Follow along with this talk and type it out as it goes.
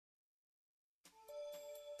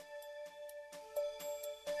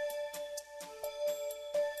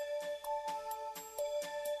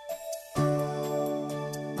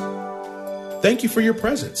Thank you for your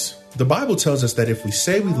presence. The Bible tells us that if we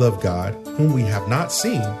say we love God, whom we have not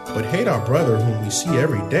seen, but hate our brother whom we see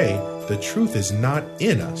every day, the truth is not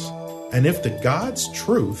in us. And if the God's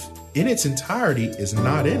truth in its entirety is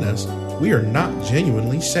not in us, we are not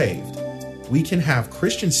genuinely saved. We can have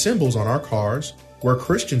Christian symbols on our cars, wear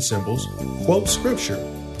Christian symbols, quote scripture,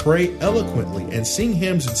 pray eloquently, and sing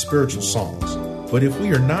hymns and spiritual songs. But if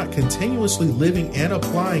we are not continuously living and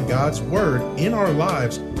applying God's word in our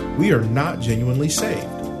lives, we are not genuinely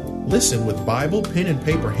saved. Listen with Bible, pen, and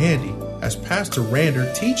paper handy as Pastor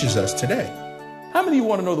Rander teaches us today. How many of you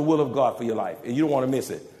want to know the will of God for your life and you don't want to miss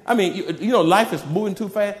it? I mean, you know, life is moving too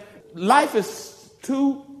fast. Life is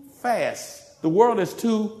too fast. The world is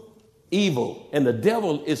too evil and the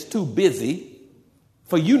devil is too busy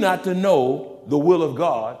for you not to know the will of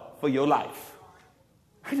God for your life.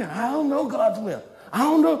 I don't know God's will. I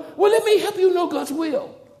don't know. Well, let me help you know God's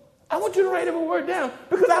will. I want you to write every word down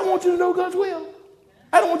because I want you to know God's will.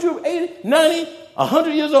 I don't want you 80, 90,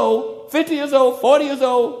 100 years old, 50 years old, 40 years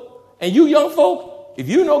old. And you young folk, if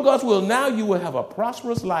you know God's will, now you will have a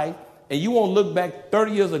prosperous life and you won't look back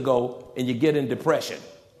 30 years ago and you get in depression.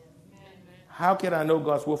 How can I know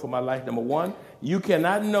God's will for my life? Number one, you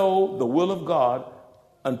cannot know the will of God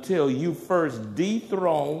until you first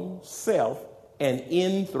dethrone self and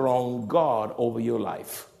enthrone God over your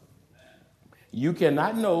life. You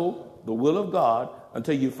cannot know the will of God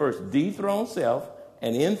until you first dethrone self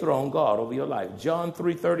and enthrone God over your life. John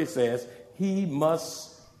 3:30 says, he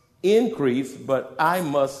must increase, but I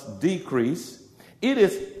must decrease. It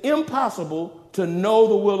is impossible to know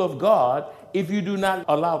the will of God if you do not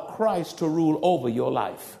allow Christ to rule over your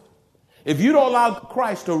life. If you don't allow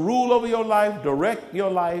Christ to rule over your life, direct your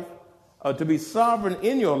life, to be sovereign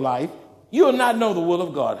in your life, you will not know the will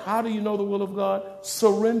of God. How do you know the will of God?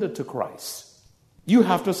 Surrender to Christ. You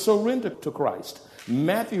have to surrender to Christ.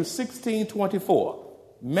 Matthew 16:24.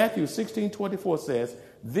 Matthew 16:24 says,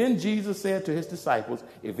 then Jesus said to his disciples,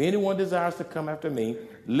 if anyone desires to come after me,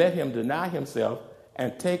 let him deny himself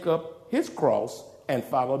and take up his cross and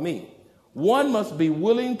follow me. One must be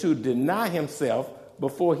willing to deny himself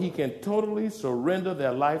before he can totally surrender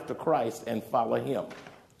their life to Christ and follow him.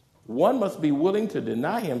 One must be willing to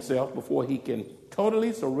deny himself before he can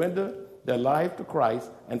totally surrender their life to Christ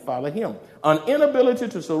and follow him. An inability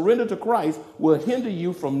to surrender to Christ will hinder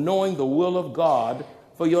you from knowing the will of God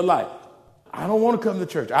for your life. I don't want to come to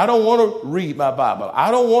church. I don't want to read my Bible.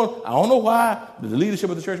 I don't know why the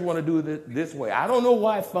leadership of the church want to do it this way. I don't know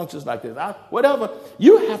why it functions like this. Whatever.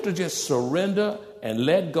 You have to just surrender and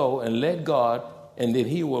let go and let God, and then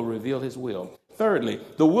he will reveal his will. Thirdly,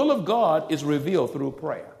 the will of God is revealed through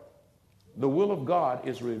prayer. The will of God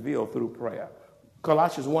is revealed through prayer.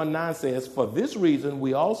 Colossians 1:9 says, for this reason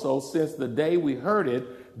we also, since the day we heard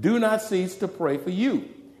it, do not cease to pray for you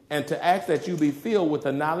and to ask that you be filled with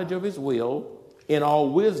the knowledge of his will in all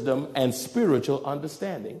wisdom and spiritual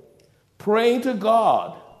understanding. Praying to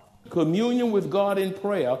God, communion with God in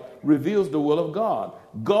prayer reveals the will of God.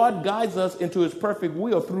 God guides us into his perfect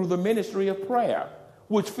will through the ministry of prayer,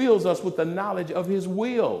 which fills us with the knowledge of his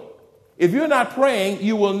will. If you're not praying,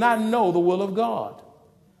 you will not know the will of God.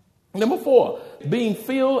 Number 4, being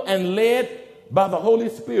filled and led by the Holy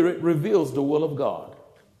Spirit reveals the will of God.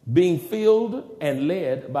 Being filled and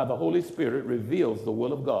led by the Holy Spirit reveals the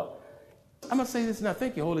will of God. I'm going to say this now.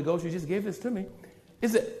 Thank you, Holy Ghost. You just gave this to me.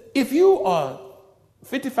 Is that if you are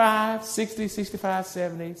 55, 60, 65,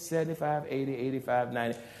 70, 75, 80, 85,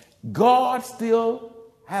 90, God still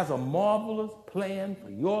has a marvelous plan for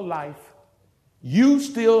your life. You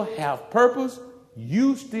still have purpose.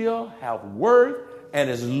 You still have worth. And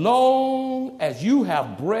as long as you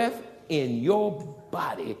have breath in your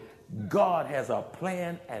body, God has a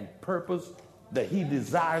plan and purpose that he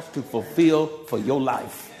desires to fulfill for your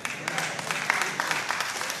life.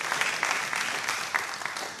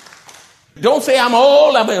 Don't say I'm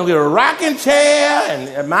old, I'm in a rocking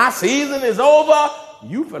chair, and my season is over.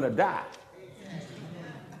 You finna die.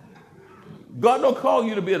 God don't call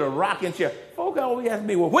you to be in a rocking chair. Folk always ask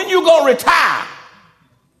me, well, when you gonna retire?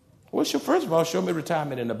 Well, first of all, show me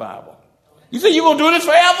retirement in the Bible. You say you gonna do this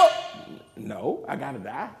forever? No, I gotta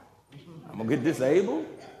die. I'm gonna get disabled.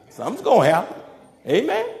 Something's gonna happen.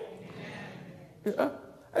 Amen.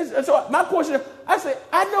 So my question, I say,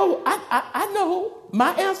 I know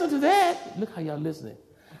my answer to that. Look how y'all listening.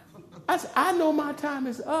 I said, I know my time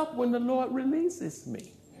is up when the Lord releases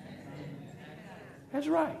me. That's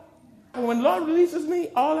right. And when the Lord releases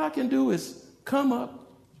me, all I can do is come up,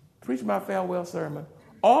 preach my farewell sermon,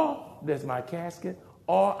 or there's my casket,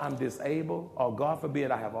 or I'm disabled, or God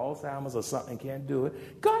forbid I have Alzheimer's or something, can't do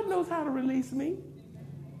it. God knows how to release me.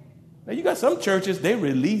 Now, you got some churches, they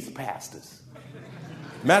release pastors.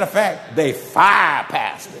 Matter of fact, they fire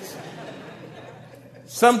pastors.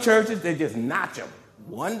 Some churches, they just notch them.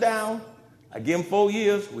 One down. I give him 4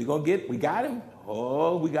 years. We got him.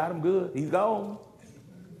 Oh, we got him good. He's gone.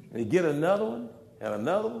 And you get another one and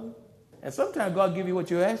another one. And sometimes God give you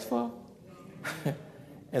what you asked for.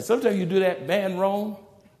 And sometimes you do that man wrong,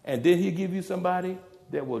 and then he'll give you somebody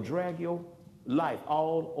that will drag your life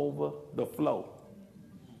all over the floor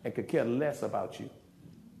and could care less about you.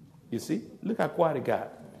 You see? Look how quiet it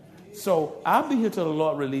got. So I'll be here till the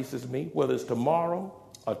Lord releases me, whether it's tomorrow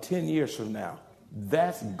or 10 years from now.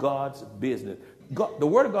 That's God's business. God, the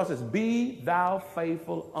word of God says, be thou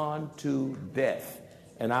faithful unto death,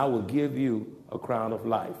 and I will give you a crown of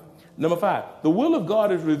life. Number 5, the will of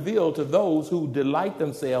God is revealed to those who delight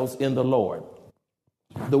themselves in the Lord.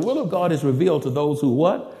 The will of God is revealed to those who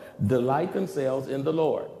what? Delight themselves in the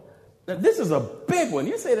Lord. Now, this is a big one.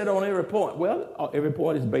 You say that on every point. Well, every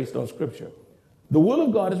point is based on Scripture. The will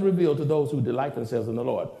of God is revealed to those who delight themselves in the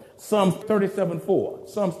Lord. Psalms 37:4.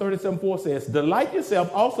 Psalms 37:4 says, delight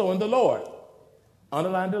yourself also in the Lord.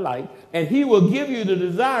 Underline delight. And he will give you the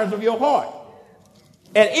desires of your heart.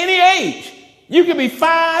 At any age, you can be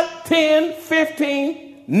 5, 10,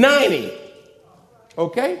 15, 90.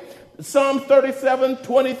 Okay? Psalm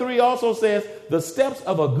 37:23 also says, the steps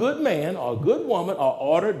of a good man or a good woman are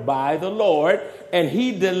ordered by the Lord, and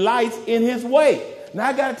he delights in his way. Now,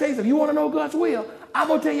 I got to tell you something. You want to know God's will? I'm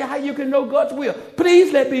going to tell you how you can know God's will.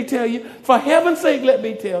 Please let me tell you. For heaven's sake, let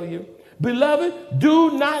me tell you. Beloved,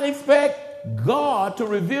 do not expect God to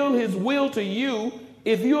reveal his will to you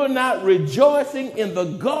if you're not rejoicing in the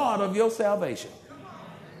God of your salvation.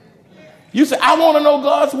 You say, I want to know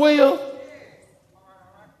God's will.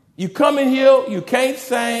 You come in here, you can't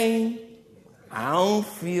sing. I don't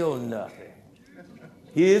feel nothing.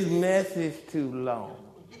 His message too long.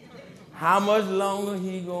 How much longer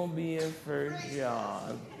he gonna be in 1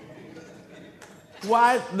 John?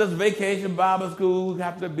 Why does Vacation Bible School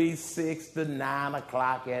have to be 6 to 9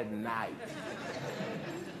 o'clock at night?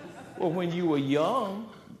 Well, when you were young,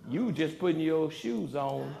 you were just putting your shoes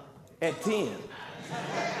on at 10.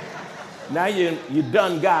 Now you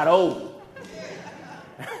done got old.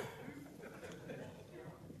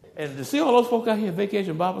 And to see all those folk out here at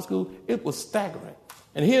Vacation Bible School, it was staggering.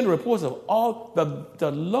 And hearing the reports of all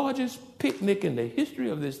the largest picnic in the history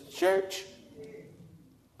of this church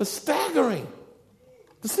was staggering.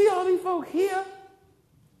 To see all these folk here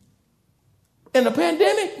in the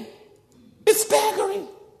pandemic, it's staggering.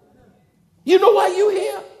 You know why you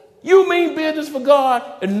here? You mean business for God,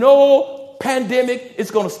 and no pandemic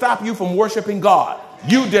is going to stop you from worshiping God.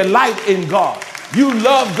 You delight in God. You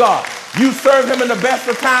love God. You serve him in the best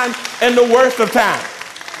of times and the worst of times.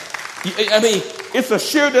 I mean, it's a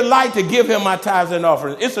sheer delight to give him my tithes and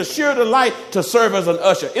offerings. It's a sheer delight to serve as an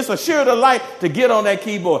usher. It's a sheer delight to get on that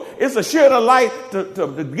keyboard. It's a sheer delight to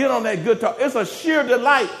get on that guitar. It's a sheer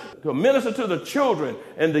delight to minister to the children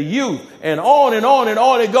and the youth, and on and on and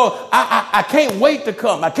on it goes. I can't wait to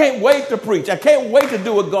come. I can't wait to preach. I can't wait to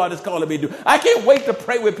do what God is calling me to do. I can't wait to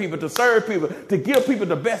pray with people, to serve people, to give people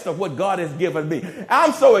the best of what God has given me.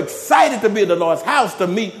 I'm so excited to be in the Lord's house, to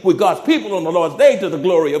meet with God's people on the Lord's day to the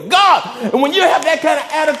glory of God. And when you have that kind of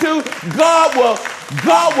attitude,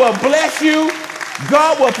 God will bless you.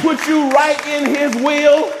 God will put you right in his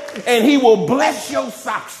will, and he will bless your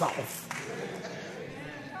socks off.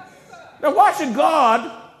 Now, why should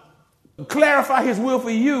God clarify his will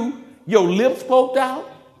for you? Your lips poked out.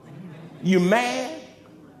 You mad.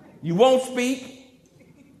 You won't speak.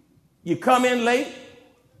 You come in late.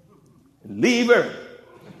 Leave her.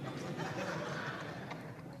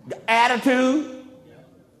 The attitude.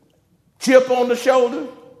 Chip on the shoulder.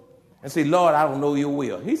 And say, Lord, I don't know your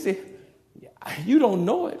will. He said, you don't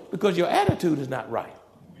know it because your attitude is not right.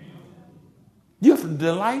 You have to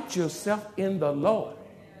delight yourself in the Lord.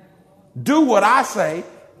 Do what I say,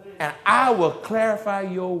 and I will clarify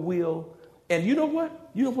your will. And you know what?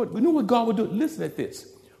 You know what God will do? Listen at this.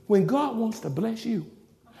 When God wants to bless you,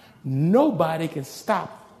 nobody can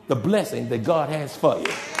stop the blessing that God has for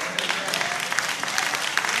you.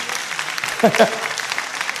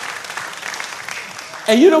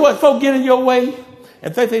 And you know what? Folk get in your way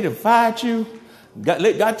and think they fired you,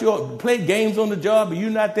 got you played games on the job, but you're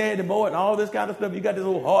not there anymore, and all this kind of stuff. You got this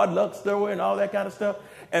old hard luck story and all that kind of stuff.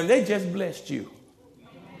 And they just blessed you.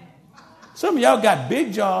 Some of y'all got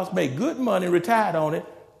big jobs, made good money, retired on it,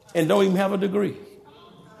 and don't even have a degree.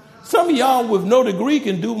 Some of y'all with no degree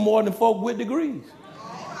can do more than folk with degrees.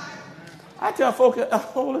 I tell folk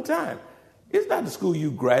all the time, it's not the school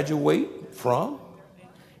you graduate from.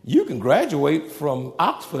 You can graduate from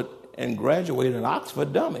Oxford and graduate an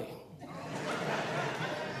Oxford dummy.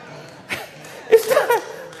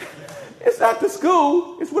 not the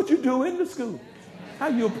school. It's what you do in the school. How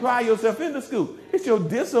you apply yourself in the school. It's your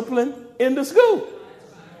discipline in the school.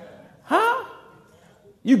 Huh?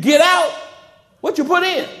 You get out what you put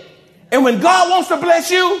in. And when God wants to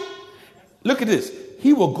bless you, look at this.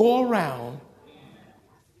 He will go around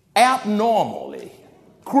abnormally,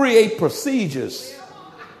 create procedures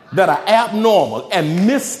that are abnormal and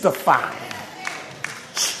mystifying,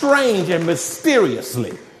 strange and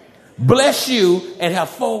mysteriously bless you, and have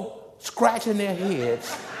folk scratching their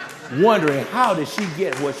heads wondering, how did she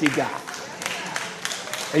get what she got?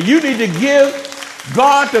 And you need to give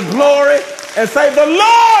God the glory and say, the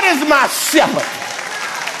Lord is my shepherd.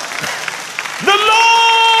 The Lord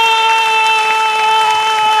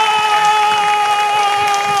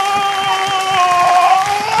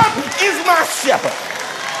is my shepherd,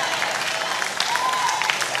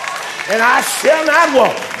 and I shall not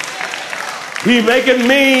want. He maketh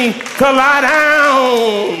me to lie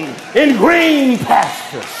down in green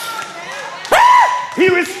pastures. He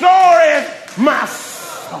restoreth my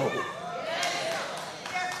soul.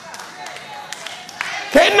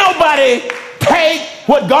 Can't nobody take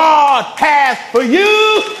what God has for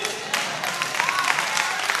you.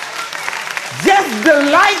 Just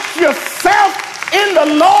delight yourself in the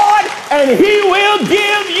Lord, and He will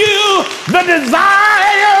give you the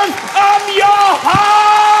desires of your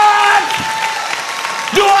heart.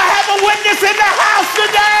 Do I have a witness in the house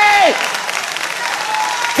today?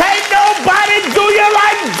 Can't nobody do you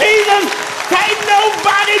like Jesus. Can't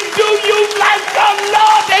nobody do you like the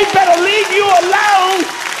Lord. They better leave you alone.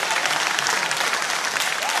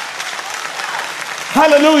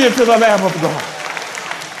 Hallelujah to the Lamb of God.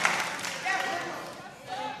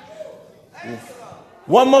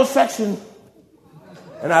 One more section,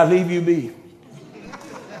 and I'll leave you be.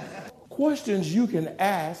 Questions you can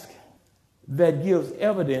ask that gives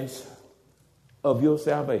evidence of your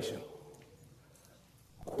salvation.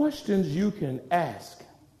 Questions you can ask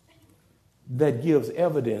that gives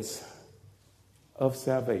evidence of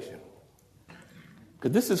salvation.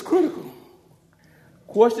 Because this is critical.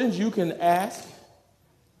 Questions you can ask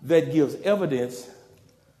that gives evidence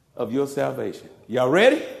of your salvation. Y'all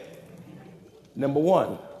ready? Number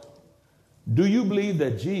one, do you believe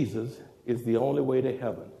that Jesus is the only way to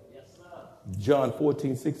heaven? Yes, sir. John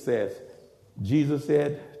 14:6 says, Jesus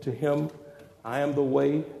said to him, I am the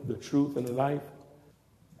way, the truth, and the life,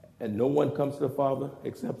 and no one comes to the Father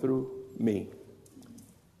except through me.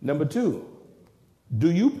 Number two,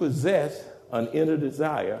 do you possess an inner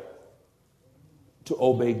desire to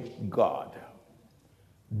obey God?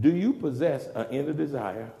 Do you possess an inner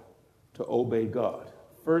desire to obey God?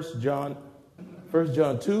 1 John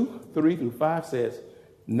 2:3-5 says,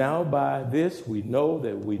 now by this we know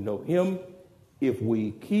that we know him if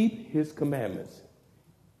we keep his commandments.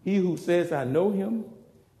 He who says, I know him,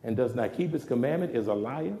 and does not keep his commandment is a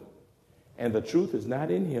liar, and the truth is not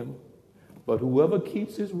in him. But whoever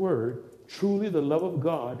keeps his word, truly the love of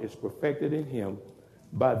God is perfected in him.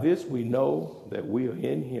 By this we know that we are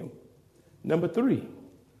in him. Number three,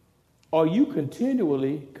 are you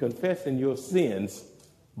continually confessing your sins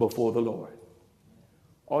before the Lord?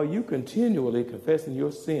 Are you continually confessing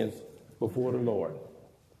your sins before the Lord?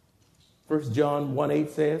 1 John 1:8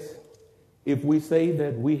 says, if we say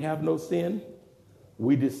that we have no sin,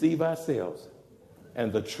 we deceive ourselves,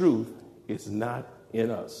 and the truth is not in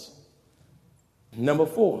us. Number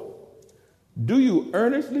four, do you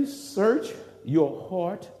earnestly search your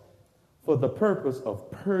heart for the purpose of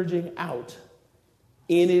purging out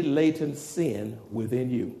any latent sin within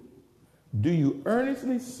you? Do you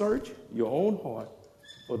earnestly search your own heart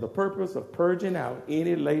for the purpose of purging out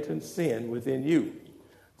any latent sin within you?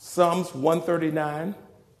 Psalms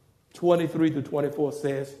 139:23-24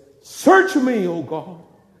 says, search me, O God,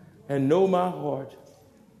 and know my heart.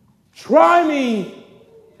 Try me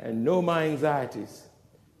and know my anxieties,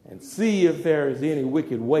 and see if there is any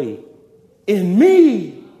wicked way in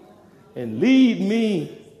me, and lead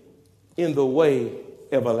me in the way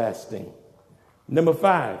everlasting. Number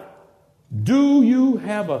five, do you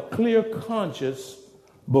have a clear conscience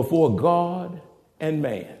before God and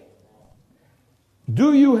man?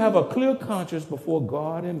 Do you have a clear conscience before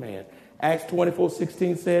God and man? Acts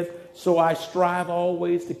 24:16 says, so I strive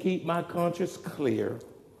always to keep my conscience clear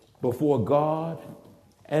before God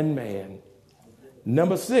and man.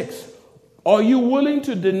 Number six, are you willing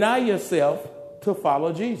to deny yourself to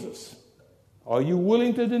follow Jesus? Are you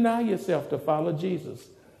willing to deny yourself to follow Jesus?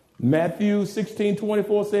 Matthew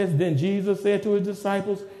 16:24 says, then Jesus said to his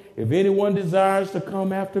disciples, if anyone desires to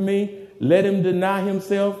come after me, let him deny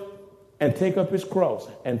himself and take up his cross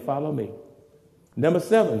and follow me. Number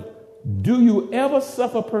seven, do you ever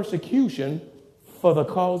suffer persecution for the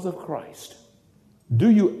cause of Christ? Do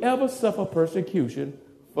you ever suffer persecution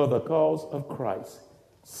for the cause of Christ?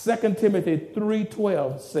 2 Timothy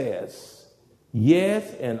 3:12 says,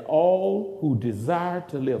 yes, and all who desire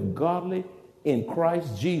to live godly in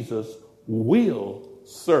Christ Jesus will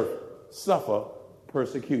suffer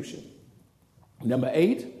persecution. Number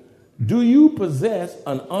 8, do you possess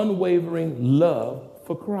an unwavering love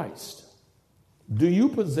for Christ? Do you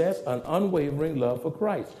possess an unwavering love for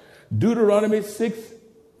Christ? Deuteronomy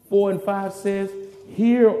 6:4 and 5 says,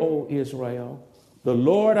 hear, O Israel, the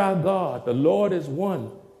Lord our God, the Lord is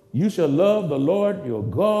one. You shall love the Lord your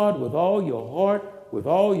God with all your heart, with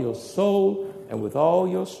all your soul, and with all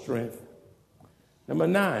your strength. Number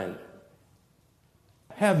 9,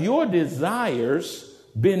 have your desires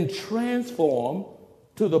been transformed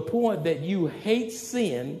to the point that you hate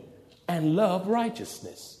sin and love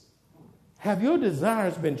righteousness? Have your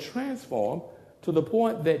desires been transformed to the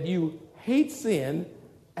point that you hate sin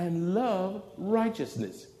and love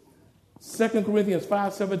righteousness? 2 Corinthians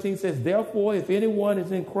 5:17 says, therefore, if anyone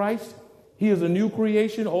is in Christ, he is a new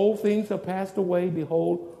creation. Old things have passed away.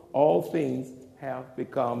 Behold, all things have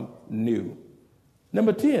become new.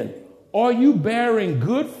 Number 10, are you bearing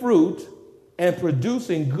good fruit and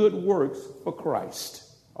producing good works for Christ?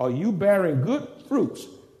 Are you bearing good fruits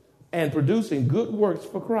and producing good works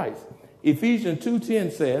for Christ? Ephesians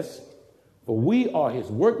 2:10 says, for we are his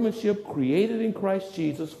workmanship created in Christ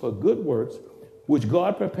Jesus for good works, which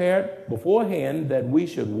God prepared beforehand that we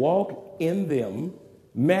should walk in them.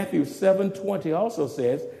 Matthew 7:20 also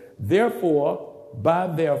says, therefore, by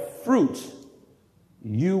their fruits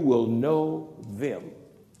you will know them.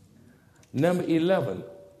 Number 11,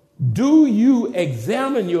 do you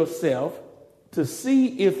examine yourself to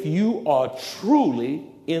see if you are truly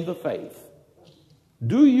in the faith?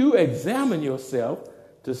 Do you examine yourself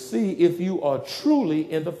to see if you are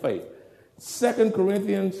truly in the faith? 2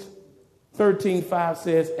 Corinthians 13:5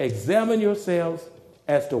 says, examine yourselves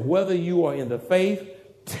as to whether you are in the faith.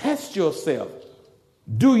 Test yourself.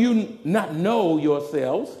 Do you not know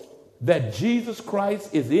yourselves that Jesus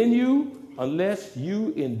Christ is in you, unless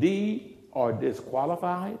you indeed are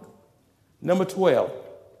disqualified? Number 12,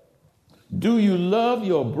 do you love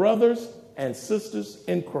your brothers and sisters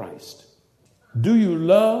in Christ? Do you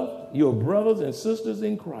love your brothers and sisters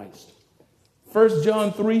in Christ? 1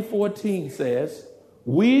 John 3:14 says,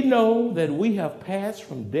 we know that we have passed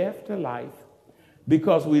from death to life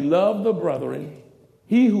because we love the brethren.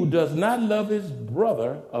 He who does not love his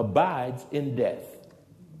brother abides in death.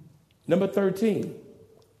 Number 13,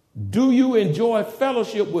 do you enjoy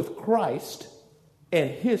fellowship with Christ and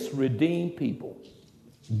his redeemed people?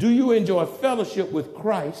 Do you enjoy fellowship with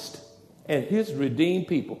Christ and his redeemed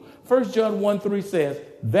people? 1 John 1:3 says,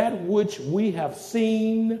 that which we have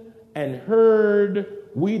seen and heard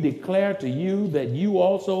we declare to you, that you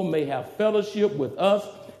also may have fellowship with us.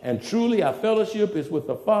 And truly our fellowship is with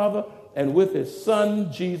the Father and with his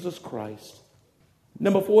Son, Jesus Christ.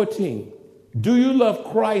 Number 14, do you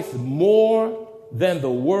love Christ more than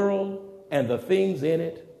the world and the things in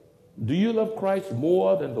it? Do you love Christ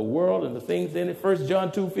more than the world and the things in it? 1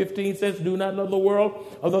 John 2:15 says, do not love the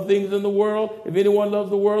world or the things in the world. If anyone loves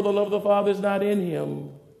the world, the love of the Father is not in him.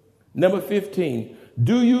 Number 15,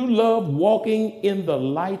 do you love walking in the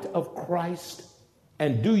light of Christ?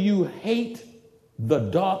 And do you hate the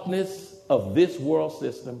darkness of this world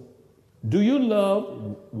system? Do you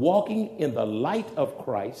love walking in the light of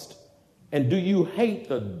Christ? And do you hate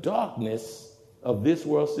the darkness of this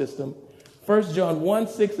world system? 1 John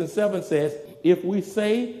 1:6 and 7 says, if we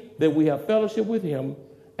say that we have fellowship with him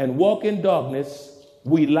and walk in darkness,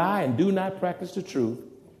 we lie and do not practice the truth.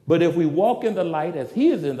 But if we walk in the light as he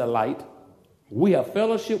is in the light, we have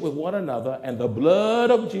fellowship with one another, and the blood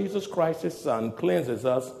of Jesus Christ, his Son, cleanses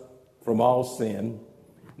us from all sin.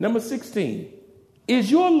 Number 16, is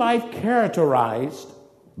your life characterized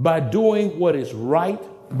by doing what is right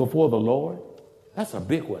before the Lord? That's a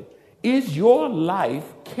big one. Is your life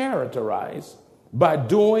characterized by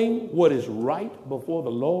doing what is right before the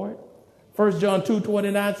Lord? 1 John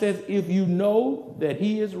 2:29 says, if you know that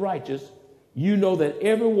he is righteous, you know that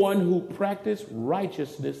everyone who practices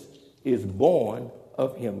righteousness is born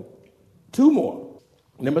of him. 2 more.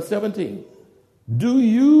 Number 17. Do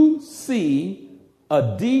you see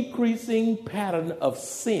a decreasing pattern of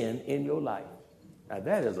sin in your life? Now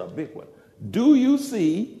that is a big one. Do you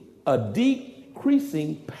see a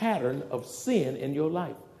decreasing pattern of sin in your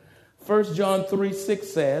life? 1 John 3:6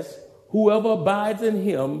 says, whoever abides in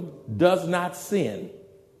him does not sin.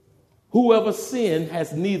 Whoever sinned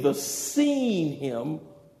has neither seen him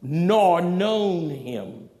nor known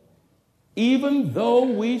him. Even though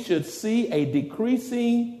we should see a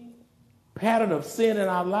decreasing pattern of sin in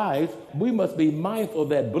our lives, we must be mindful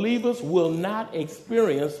that believers will not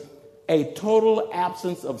experience a total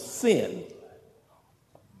absence of sin.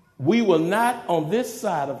 We will not, on this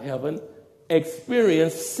side of heaven,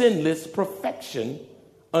 experience sinless perfection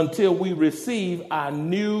until we receive our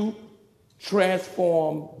new,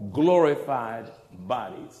 transformed, glorified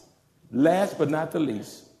bodies. Last but not the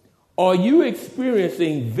least, are you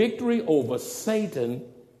experiencing victory over Satan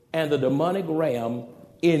and the demonic realm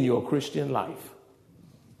in your Christian life?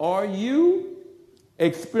 Are you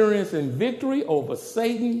experiencing victory over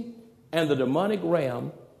Satan and the demonic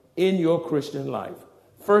realm in your Christian life?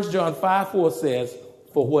 1 John 5:4 says,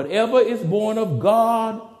 "For whatever is born of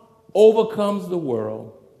God overcomes the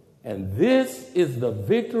world, and this is the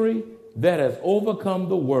victory that has overcome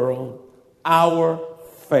the world, our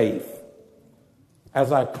faith."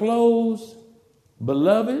 As I close,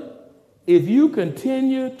 beloved, if you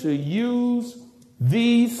continue to use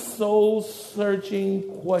these soul-searching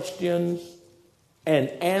questions and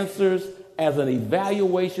answers as an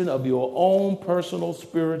evaluation of your own personal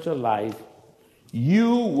spiritual life,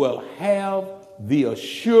 you will have the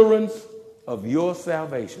assurance of your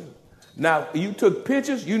salvation. Now, you took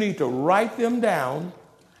pictures, you need to write them down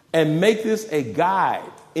and make this a guide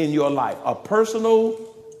in your life, a personal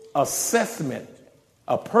assessment,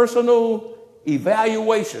 a personal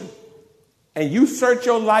evaluation. And you search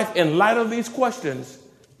your life in light of these questions.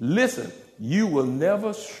 Listen, you will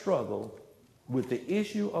never struggle with the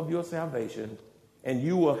issue of your salvation, and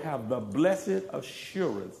you will have the blessed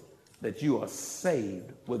assurance that you are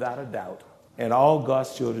saved without a doubt. And all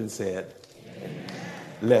God's children said, amen.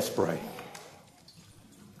 Let's pray.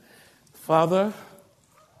 Father,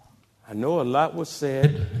 I know a lot was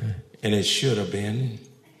said, and it should have been.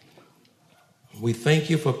 We thank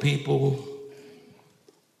you for people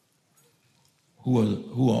who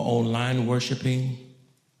are online worshiping,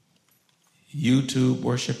 YouTube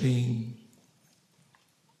worshiping,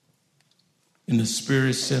 in the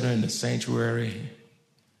Spirit Center, in the sanctuary,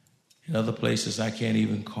 in other places I can't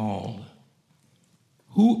even call.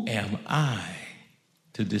 Who am I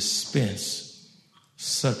to dispense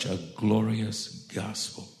such a glorious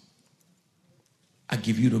gospel? I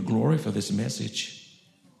give you the glory for this message.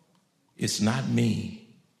 It's not me.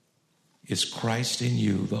 It's Christ in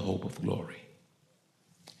you, the hope of glory.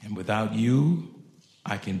 And without you,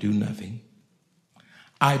 I can do nothing.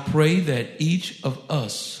 I pray that each of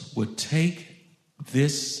us would take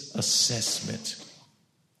this assessment,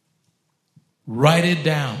 write it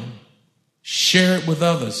down, share it with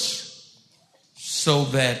others so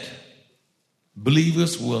that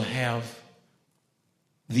believers will have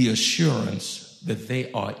the assurance that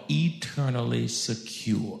they are eternally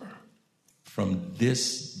secure from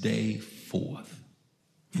this day forth.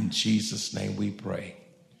 In Jesus' name we pray.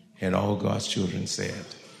 And all God's children said,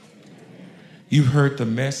 you've heard the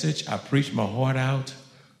message. I preached my heart out.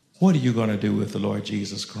 What are you going to do with the Lord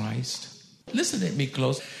Jesus Christ? Listen at me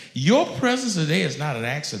close. Your presence today is not an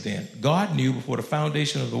accident. God knew before the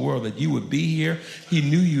foundation of the world that you would be here. He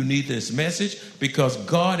knew you need this message because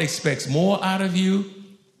God expects more out of you.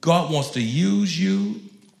 God wants to use you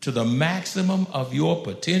to the maximum of your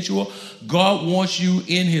potential. God wants you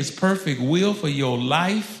in his perfect will for your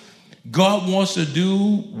life. God wants to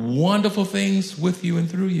do wonderful things with you and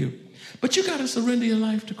through you. But you got to surrender your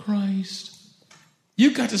life to Christ.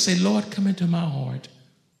 You got to say, Lord, come into my heart.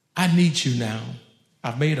 I need you now.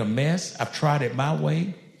 I've made a mess. I've tried it my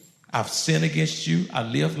way. I've sinned against you. I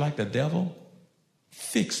live like the devil.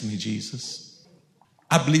 Fix me, Jesus.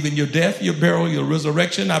 I believe in your death, your burial, your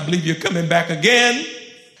resurrection. I believe you're coming back again.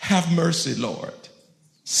 Have mercy, Lord.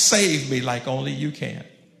 Save me like only you can.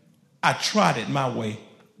 I tried it my way.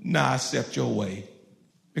 Now I accept your way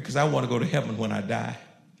because I want to go to heaven when I die.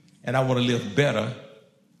 And I want to live better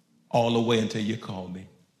all the way until you call me.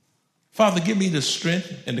 Father, give me the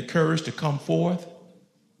strength and the courage to come forth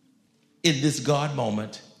in this God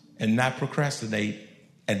moment and not procrastinate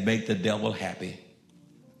and make the devil happy.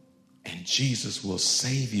 And Jesus will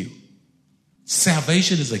save you.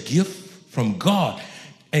 Salvation is a gift from God.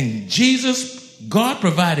 And Jesus, God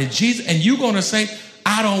provided Jesus. And you're going to say,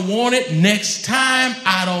 I don't want it next time.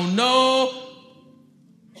 I don't know.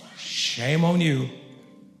 Shame on you.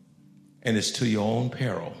 And it's to your own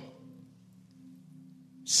peril.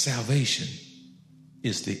 Salvation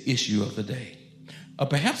is the issue of the day. Or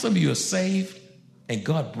perhaps some of you are saved and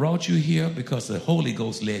God brought you here because the Holy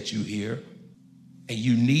Ghost led you here and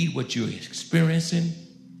you need what you're experiencing.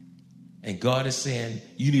 And God is saying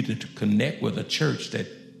you need to connect with a church that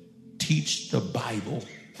teach the Bible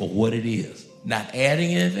for what it is. Not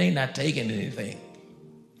adding anything, not taking anything.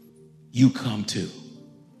 You come too.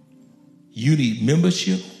 You need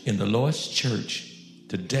membership in the Lord's church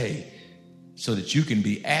today so that you can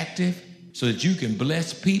be active, so that you can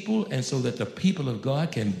bless people, and so that the people of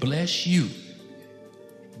God can bless you.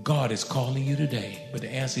 God is calling you today, but the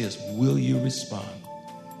answer is, will you respond?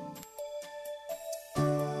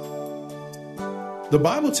 The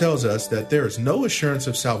Bible tells us that there is no assurance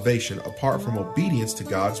of salvation apart from obedience to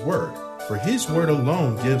God's word, for his word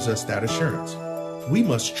alone gives us that assurance. We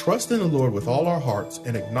must trust in the Lord with all our hearts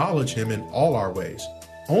and acknowledge him in all our ways.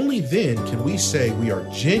 Only then can we say we are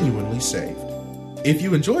genuinely saved. If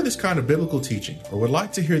you enjoy this kind of biblical teaching or would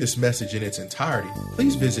like to hear this message in its entirety,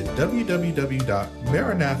 please visit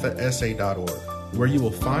www.maranathasa.org, where you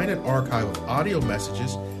will find an archive of audio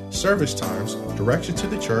messages, service times, directions to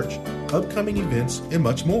the church, upcoming events, and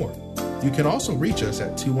much more. You can also reach us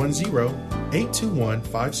at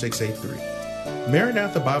 210-821-5683.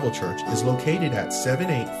 Maranatha Bible Church is located at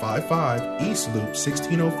 7855 East Loop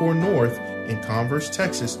 1604 North in Converse,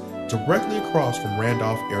 Texas, directly across from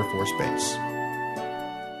Randolph Air Force Base.